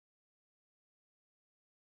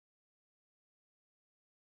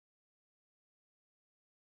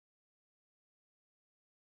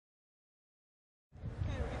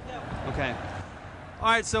Okay. All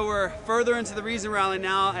right, so we're further into the Reason Rally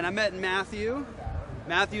now, and I met Matthew.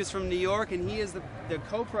 Matthew's from New York, and he is the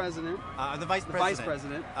co-president, the vice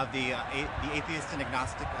president of the Atheist and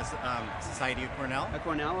Agnostic Society of Cornell. At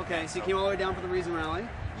Cornell, okay. Yeah, so you came all the way down for the Reason Rally?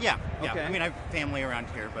 Yeah. Okay. I mean, I have family around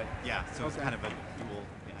here, but yeah, so it's kind of a dual.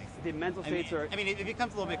 The mental states I mean, it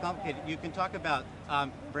becomes a little bit complicated. You can talk about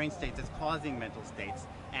brain states as causing mental states,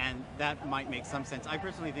 and that might make some sense. I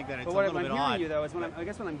personally think that it's a little bit odd. What I'm hearing you, though, is I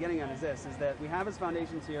guess what I'm getting at is this, is that we have as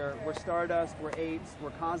foundations here, we're stardust, we're apes,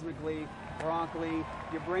 we're cosmically, broccoli,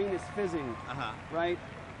 your brain is fizzing, right?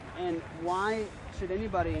 And why should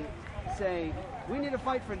anybody say, we need to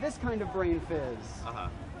fight for this kind of brain fizz?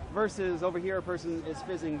 Versus over here, a person is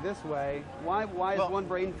fizzing this way. Why is one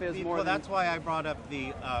brain fizz more than... Well, that's why I brought up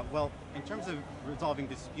the, in terms of resolving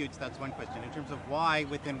disputes, that's one question. In terms of why,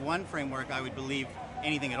 within one framework, I would believe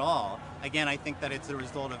anything at all, again, I think that it's a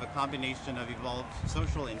result of a combination of evolved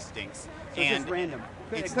social instincts. So it's just random.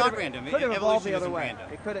 It's not random. It could have evolved the other way.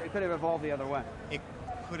 Random. It could have evolved the other way. It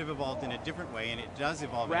could have evolved in a different way, and it does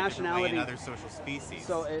evolve in a different way in other social species.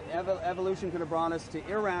 So evolution could have brought us to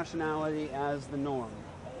irrationality as the norm.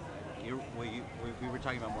 We were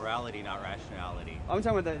talking about morality, not rationality. I'm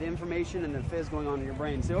talking about the information and the fizz going on in your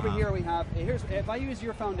brain. So over here we have, if I use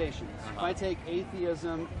your foundations, if I take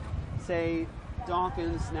atheism, say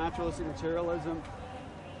Dawkins, naturalistic materialism,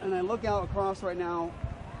 and I look out across right now,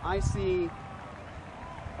 I see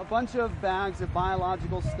a bunch of bags of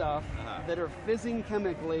biological stuff that are fizzing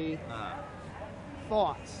chemically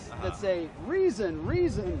thoughts that say, reason,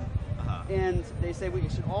 reason. And they say we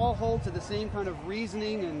should all hold to the same kind of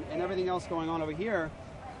reasoning and everything else going on over here.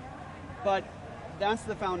 But that's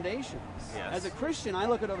the foundations. Yes. As a Christian, I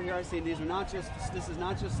look at over here, I say this is not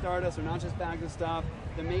just stardust or not just bags of stuff.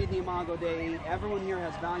 They're made in the Imago Dei. Everyone here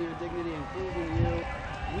has value and dignity, including you.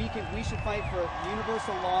 We should fight for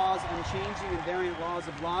universal laws and changing and variant laws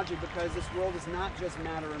of logic, because this world is not just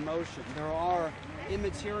matter and motion. There are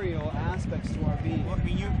immaterial aspects to our being. Well, I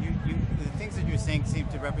mean, the things that you're saying seem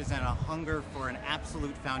to represent a hunger for an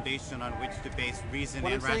absolute foundation on which to base reason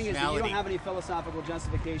and rationality. What I'm saying is that you don't have any philosophical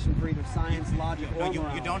justification for either science, logic, or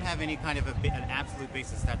morality. You don't have any kind of an absolute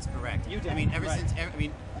basis. That's correct. You do. I mean,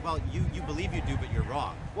 well, you believe you do, but you're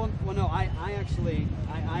wrong. Well, no. I actually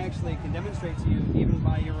can demonstrate to you, even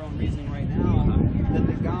by your own reasoning right now, that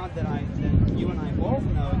the God that you and I both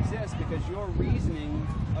know exists, because you're reasoning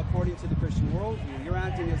according to the Christian worldview. You're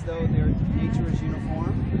acting as though their nature is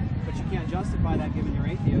uniform, but you can't justify that given your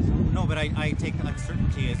atheism. No, but I take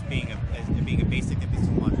uncertainty as being a basic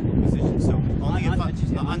epistemological position. So only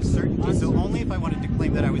uncertainty. So only if I wanted to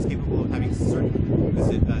claim that I was capable of having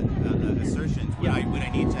certain assertions would I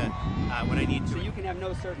need to. So you can have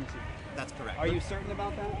no certainty. That's correct. Are you certain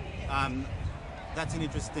about that? That's an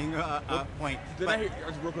interesting point. Did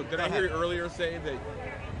I hear you earlier say that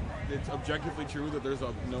it's objectively true that there's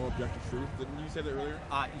no objective truth? Didn't you say that earlier?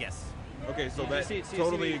 Yes. Okay, so that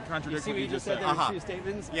totally contradicts what you just said. There are two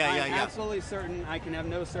statements. I'm absolutely certain I can have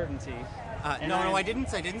no certainty. No, I didn't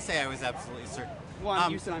say I was absolutely certain.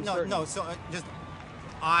 Well, you said I'm certain. No, so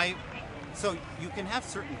so you can have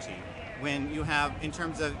certainty when you have, in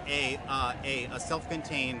terms of a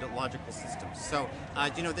self-contained logical system. So,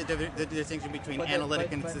 do you know the distinction between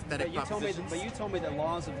analytic and synthetic propositions? But you told me that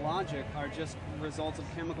laws of logic are just results of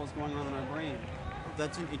chemicals going on in our brain.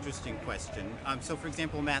 That's an interesting question. So, for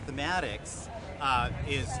example, mathematics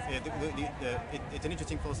it's an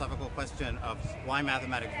interesting philosophical question of why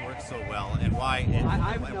mathematics works so well and why it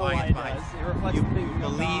does. It reflects you things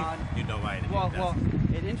believe God. You know why it does. Well,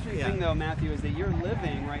 an interesting thing though, Matthew, is that you're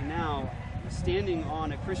living right now standing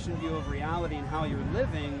on a Christian view of reality and how you're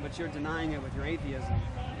living, but you're denying it with your atheism.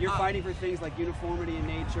 You're fighting for things like uniformity in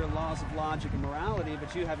nature, laws of logic, and morality,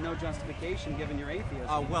 but you have no justification given your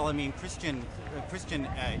atheism. Well, I mean, Christian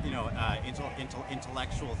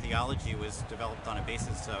intellectual theology was developed on a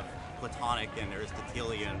basis of Platonic and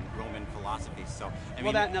Aristotelian Roman philosophy. So,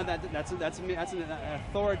 that's an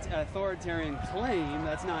authoritarian claim.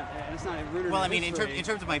 It's not rooted. Well, in in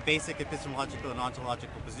terms of my basic epistemological and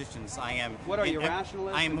ontological positions, I am. What are you,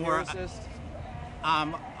 rationalist? I am more. Empiricist?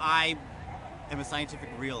 I am a scientific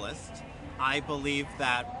realist. I believe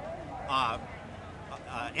that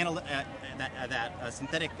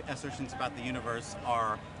synthetic assertions about the universe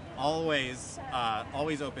are always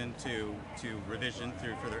open to revision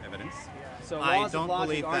through further evidence. So laws of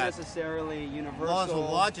logic aren't necessarily universal. Laws of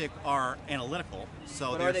logic are analytical,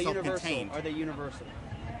 so they're self-contained. Are they universal?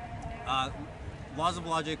 Laws of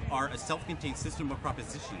logic are a self-contained system of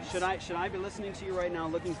propositions. Should I be listening to you right now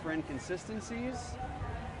looking for inconsistencies,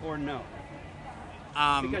 or no?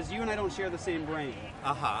 Because you and I don't share the same brain.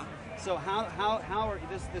 So how are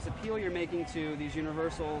this appeal you're making to these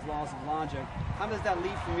universal laws of logic, how does that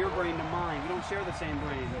leap from your brain to mine? We don't share the same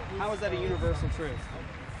brain. How is that a universal truth?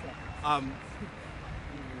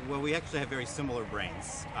 Well, we actually have very similar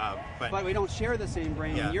brains, but we don't share the same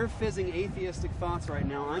brain. Yeah. You're fizzing atheistic thoughts right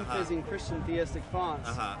now. I'm fizzing Christian theistic thoughts.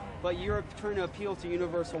 But you're trying to appeal to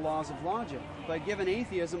universal laws of logic. But given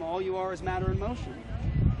atheism, all you are is matter in motion.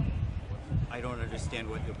 I don't understand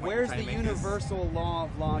what the point Where's you're trying the to make universal law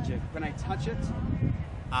of logic? Can I touch it?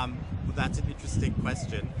 Well, that's an interesting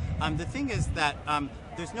question. The thing is that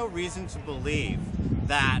there's no reason to believe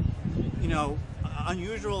that,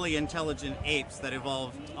 unusually intelligent apes that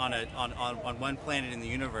evolved on one planet in the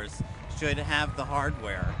universe should have the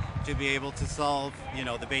hardware to be able to solve,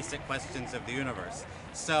 the basic questions of the universe.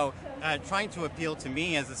 So trying to appeal to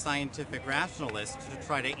me as a scientific rationalist to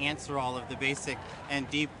try to answer all of the basic and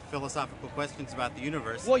deep philosophical questions about the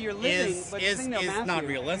universe you're living, is not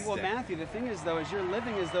realistic. Well, Matthew, the thing is, though, is you're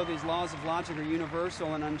living as though these laws of logic are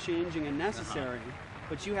universal and unchanging and necessary.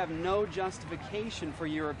 But you have no justification for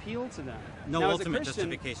your appeal to them. No now, ultimate as a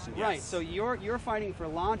Christian, justification, yes. Right, so you're fighting for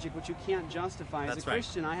logic, which you can't justify. As That's a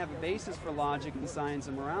Christian, I have a basis for logic and science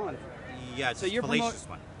and morality. Yeah, it's so you're fallacious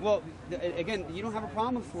one. Well, again, you don't have a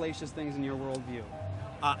problem with fallacious things in your worldview.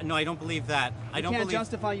 No, I don't believe that. You can't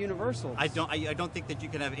justify universals. I don't think that you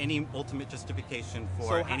can have any ultimate justification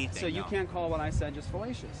for anything. So you can't call what I said just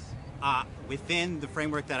fallacious. Within the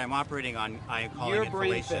framework that I'm operating on, I am calling it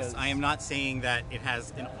fallacious. I am not saying that it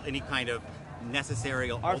has any kind of necessary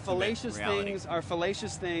ultimate reality. Are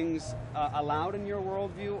fallacious things allowed in your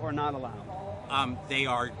worldview or not allowed? They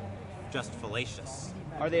are just fallacious.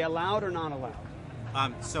 Are they allowed or not allowed?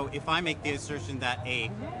 So if I make the assertion that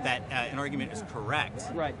an argument is correct,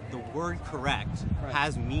 right. the word correct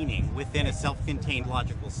has meaning within a self-contained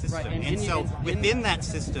logical system. Right. And so within that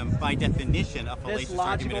system, by definition, a fallacious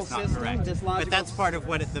argument is not correct. But that's part of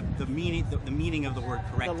what the meaning of the word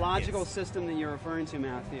correct is. The logical system that you're referring to,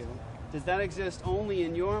 Matthew, does that exist only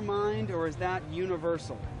in your mind, or is that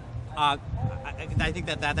universal? I think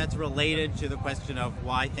that's related to the question of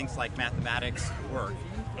why things like mathematics work.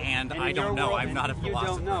 And I don't know. I'm not a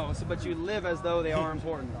philosopher. You don't know, but you live as though they are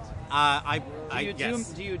important.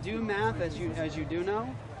 Yes. Do you do math as you do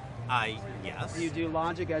know? Yes. Do you do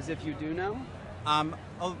logic as if you do know?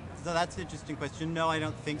 So that's an interesting question. No, I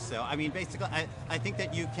don't think so. I mean, basically, I think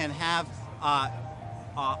that you can have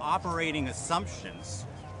operating assumptions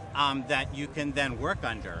that you can then work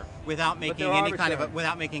under without making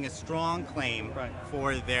without making a strong claim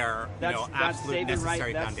for their absolute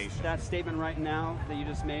necessary foundation. That statement right now that you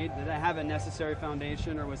just made, did that have a necessary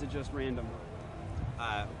foundation, or was it just random?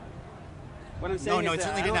 What I'm saying it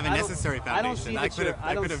certainly didn't have a necessary foundation. I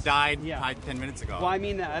could have died 10 minutes ago. Well, I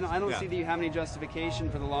mean that. I don't see that you have any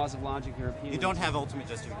justification for the laws of logic you're appealing. You don't have ultimate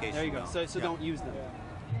justification. There you go. So don't use them.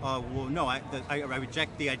 Well, no, I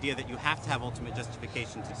reject the idea that you have to have ultimate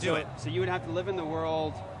justification to do it. So you would have to live in the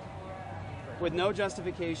world with no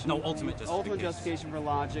justification. No ultimate justification. Ultimate justification for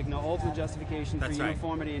logic, no ultimate justification for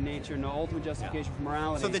uniformity in nature, no ultimate justification for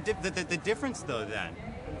morality. So the difference, though, then,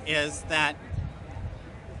 is that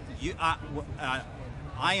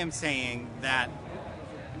I am saying that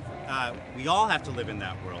we all have to live in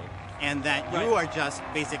that world. And that you are just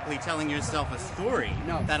basically telling yourself a story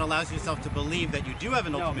that allows yourself to believe that you do have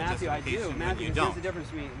an ultimate justification when you don't. Here's the difference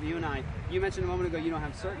between you and I. You mentioned a moment ago you don't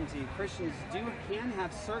have certainty. Christians can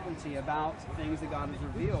have certainty about things that God has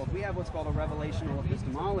revealed. We have what's called a revelational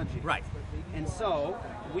epistemology. Right. And so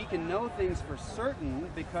we can know things for certain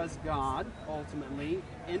because God ultimately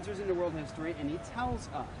enters into world history and he tells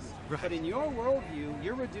us. Right. But in your worldview,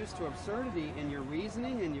 you're reduced to absurdity in your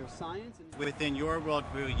reasoning and your science. Within your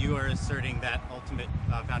worldview, you are asserting that ultimate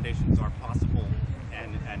foundations are possible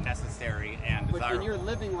and necessary and desirable. And you're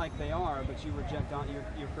living like they are, but you reject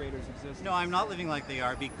your Creator's existence. No, I'm not living like they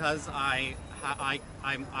are because I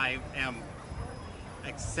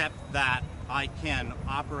accept that I can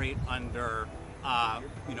operate under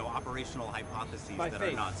operational hypotheses that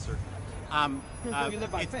are not certain. You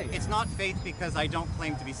live by faith. It's not faith because I don't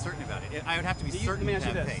claim to be certain about it. I would have to be certain to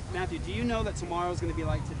have faith. Matthew, do you know that tomorrow is going to be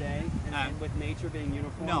like today, and with nature being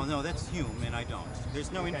uniform? No, that's Hume, and I don't.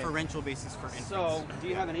 There's no inferential basis for inference. So, do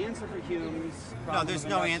you have an answer for Hume's problem? No, there's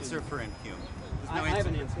no answer for Hume. I have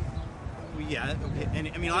an answer. Yeah, okay. And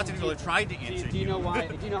I mean, lots of people have tried to answer. Do you know why?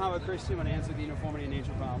 Do you know how a Christian would answer the uniformity of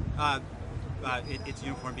nature problem? it's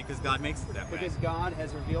uniform because God makes it that way. Because God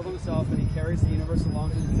has revealed himself and he carries the universe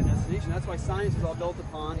along to its destination. That's why science is all built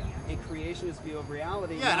upon a creationist view of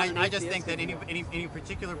reality. Yeah, and I just think that any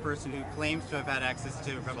particular person who claims to have had access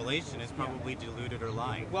to revelation is probably deluded or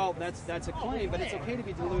lying. Well, that's a claim, but it's okay to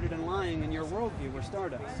be deluded and lying in your worldview. We're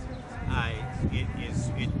Stardust.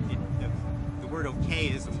 The word okay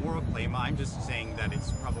is a moral claim. I'm just saying that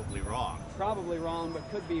it's probably wrong. Probably wrong, but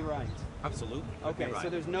could be right. Absolutely. Okay, right. so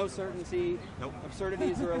there's no certainty. Nope.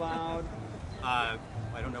 Absurdities are allowed. I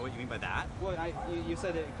don't know what you mean by that. Well, you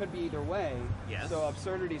said it could be either way. Yes. So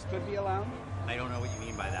absurdities could be allowed. I don't know what you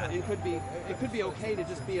mean by that. It could be okay to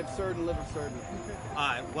just be absurd and live absurdly.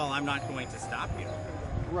 Well, I'm not going to stop you.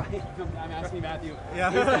 Right. I'm asking Matthew.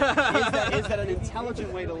 Yeah. Is that an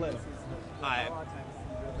intelligent way to live?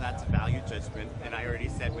 That's value judgment, and I already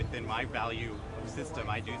said within my value system,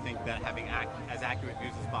 I do think that having as accurate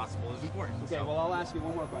views as possible is important. Okay, so. well, I'll ask you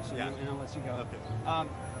one more question, and I'll let you go. Okay.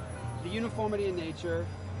 The uniformity in nature,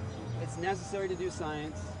 it's necessary to do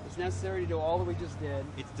science. It's necessary to do all that we just did.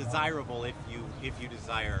 It's desirable if you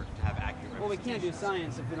desire to have accurate. Well, we can't do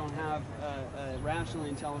science if we don't have a rationally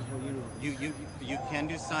intelligible universe. You can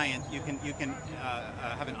do science. You can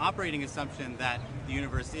have an operating assumption that the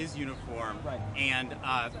universe is uniform, right. And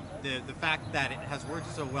the fact that it has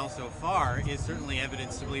worked so well so far is certainly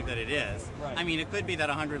evidence to believe that it is. Right. I mean, it could be that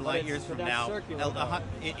 100 light years from now, circular,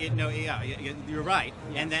 you're right,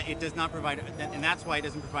 yes. and that it does not provide, and that's why it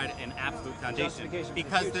doesn't provide an absolute foundation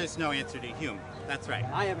because there's no answer to Hume. That's right.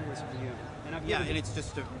 I have an answer to Hume. And it's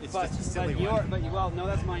just a silly one. No,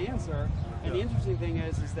 that's my answer. And the interesting thing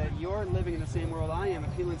is that you're living in the same world I am,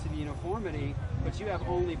 appealing to the uniformity, but you have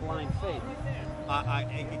only blind faith.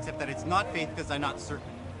 Except that it's not faith because I'm not certain.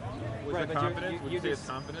 Was it confidence? Would you say it's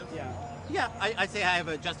confidence? Yeah. Yeah, I say I have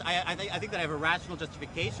I think that I have a rational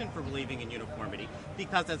justification for believing in uniformity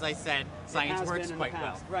because, as I said, science works quite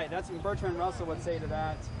well. Right. That's what Bertrand Russell would say to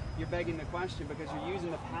that. You're begging the question because you're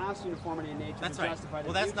using the past uniformity in nature to justify the future.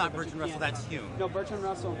 Well, that's not Bertrand Russell, that's Hume. No, Bertrand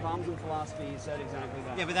Russell in Problems in Philosophy said exactly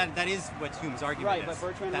that. Yeah, but that is what Hume's argument is. Right, but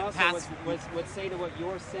Bertrand Russell would say to what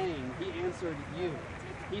you're saying, he answered you.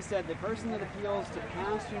 He said the person that appeals to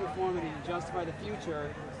past uniformity to justify the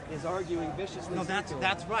future is arguing viciously. No,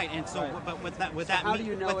 that's right. And so, right. But what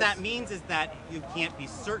that means is that you can't be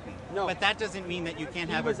certain. No, but that doesn't mean that you can't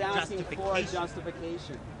have a justification. He was asking for a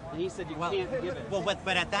justification, and he said you can't give it. Well,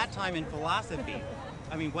 but at that time in philosophy,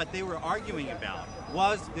 I mean, what they were arguing about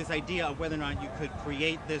was this idea of whether or not you could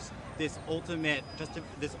create this ultimate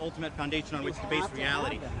foundation on which to base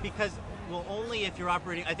reality. Because only if you're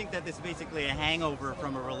operating. I think that this is basically a hangover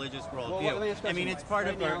from a religious worldview. Well, I mean, it's part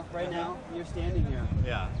of our. Right now, you're standing here.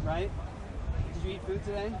 Yeah. Right? Did you eat food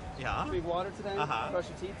today? Yeah. Did you drink water today? Brush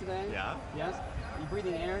your teeth today? Yeah. Yes? You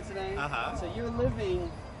breathing air today? Uh-huh. So you're living,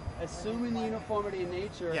 assuming the uniformity in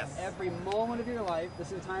nature. Yes. Every moment of your life.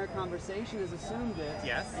 This entire conversation has assumed it.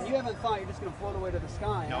 Yes. And you haven't thought you're just going to float away to the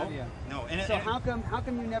sky, have you? No. So how come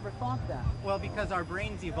you never thought that? Well, because our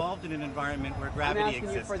brains evolved in an environment where gravity existed.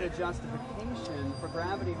 I'm asking you for the justification for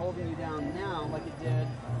gravity holding you down now like it did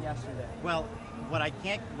yesterday. Well,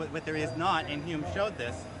 what there is not, and Hume showed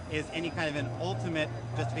this, is any kind of an ultimate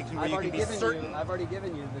justification where you can be certain. I've already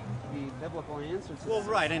given you the biblical answer to Well, this.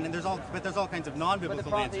 right, and there's all kinds of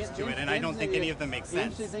non-biblical answers to it, and I don't think any of them make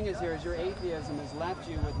sense. The interesting thing is your atheism has left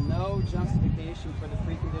you with no justification for the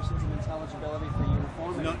preconditions of intelligibility for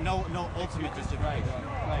uniformity. No ultimate justification.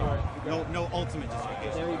 Right. No ultimate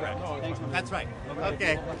justification. There you go. Correct. Thanks, man. That's right.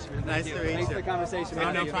 Okay. Nice to meet you. Thanks for the conversation.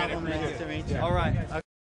 No problem. Nice to meet you. All right. Okay.